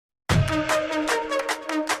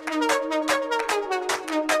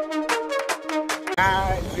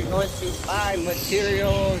Guys, we're going to buy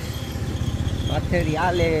materiales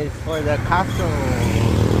for the castle.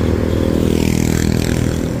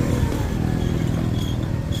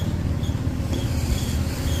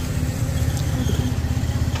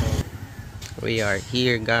 We are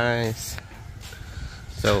here, guys.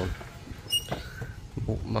 So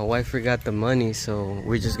my wife forgot the money, so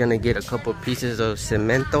we're just gonna get a couple pieces of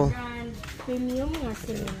cemento,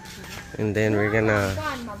 and then we're gonna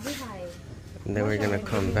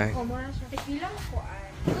come back.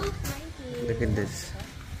 Look at this,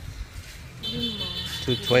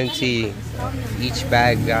 $2.20 each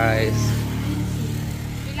bag, guys.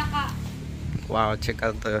 Wow, check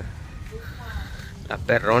out the La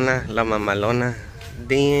Perrona, La Mamalona.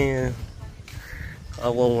 Damn, I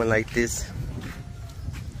want one like this.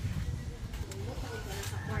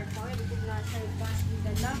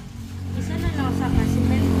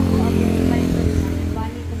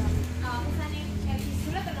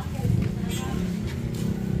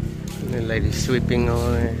 The lady sweeping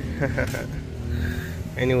on.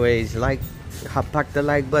 Anyways, pack the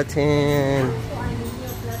like button.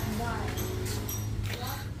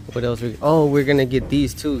 What else? We're gonna get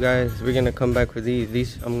these too, guys. We're gonna come back with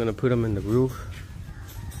these. I'm gonna put them in the roof.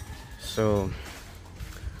 So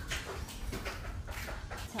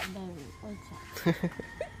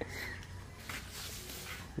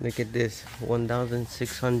look at this,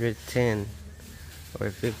 1,610 or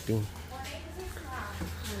 50.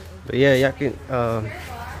 But yeah, y'all can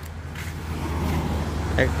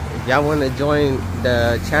y'all want to join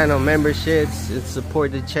the channel memberships and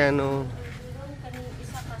support the channel.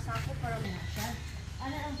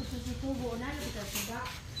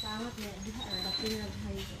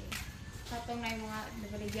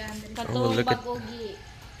 Oh, look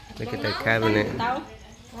at that cabinet.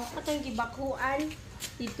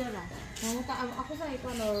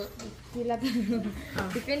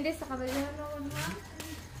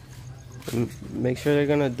 Make sure they're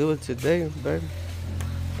gonna do it today, babe.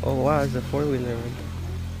 Oh wow, it's a 4-wheeler.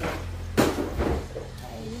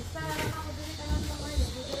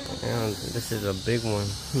 Yeah, this is a big one.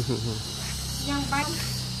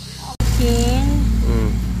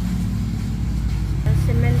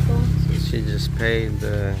 So she just paid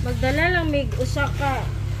the.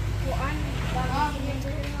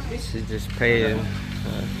 She just paid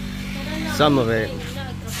some of it.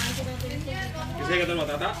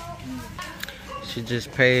 She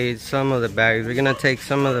just paid some of the bags. We're gonna take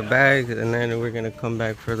some of the bags and then we're gonna come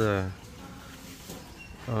back for the.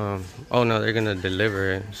 Oh no, they're gonna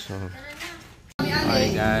deliver it. So.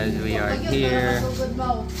 Alright, guys, we are here.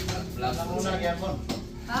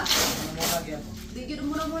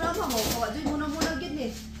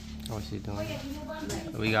 What's she doing?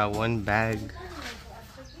 We got one bag.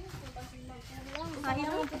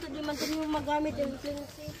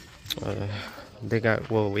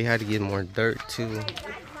 We had to get more dirt too.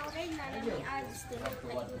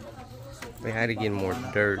 We had to get more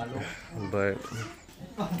dirt, but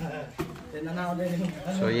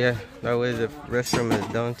so yeah, that way the restroom is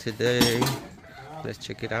done today. Let's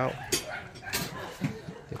check it out.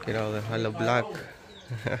 Look at all the hollow block.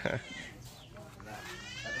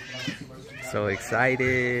 So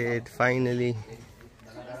excited! Finally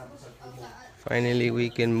we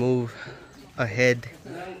can move ahead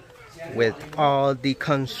with all the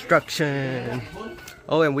construction.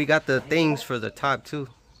 Oh, and we got the things for the top too.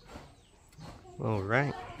 All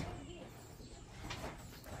right,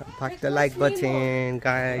 pack the like button,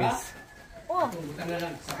 guys.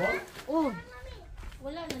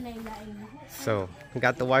 So we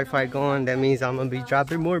got the Wi-Fi going. That means I'm gonna be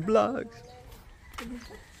dropping more vlogs.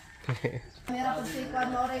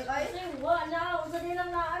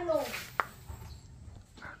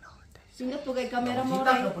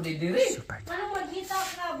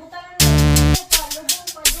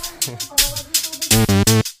 Super.